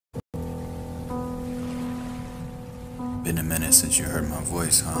Been a minute since you heard my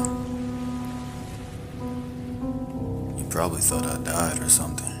voice, huh? You probably thought I died or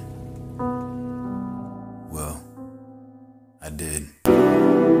something. Well, I did.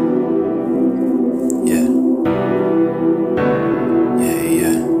 Yeah. Yeah,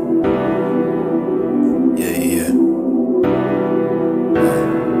 yeah. Yeah, yeah.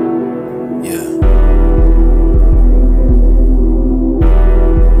 Yeah.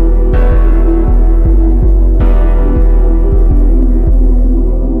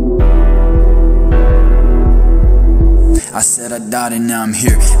 I said I died and now I'm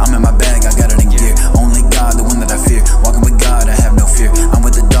here. I'm in my bag, I got it in gear. Only God, the one that I fear. Walking with God, I have no fear. I'm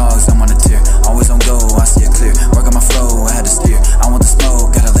with the dogs, I'm on a tear. Always on go, I see it clear. Working my flow, I had to steer. I want the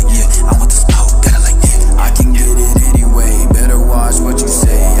smoke, got it like yeah. I want the smoke, got it like yeah. I can get it anyway, better watch what you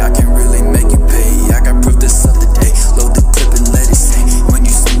say. I can really make you pay. I got proof this other day. Load the clip and let it sing. When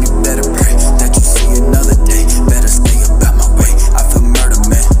you see me, better pray that you see another day. Better stay about my way. I feel murder,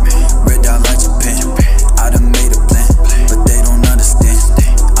 man. Red dot like Japan. I done made a plan, but they don't understand.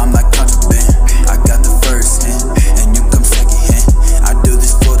 I'm like contraband. I got the first hand, and you come second hand. I do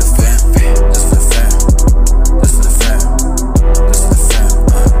this for the fam. This for the fam. This for the fam. This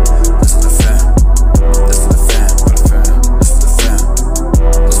for the fam. This for the fam. This for the fam. For the fam. This for the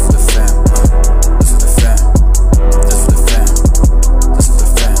fam. This for the fam. This for the fam. This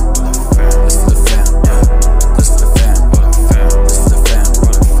for the fam. This for the fam. This for the fam. This for the fam. For the fam. This for the fam.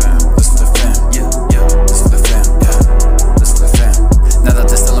 For the fam. This for the fam. Yeah, yeah. This for the fam. Yeah. This for the fam. Now that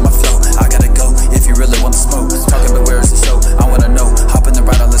they're still in my flow, I gotta go. If you really want the smoke, talking about where is the show? I wanna know. Hop in the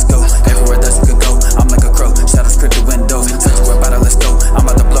rider, let's go. Everywhere that you could go, I'm like a crow. Shadows creep the windows. Said you were about it, let's go. I'm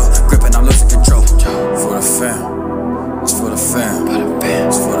about to blow, gripping, I'm losing control. For the fam, it's for the fam.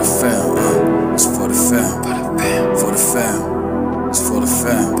 It's for the fam. It's for the fam. For the fam, it's for the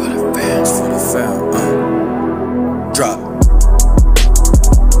fam. It's for the fam.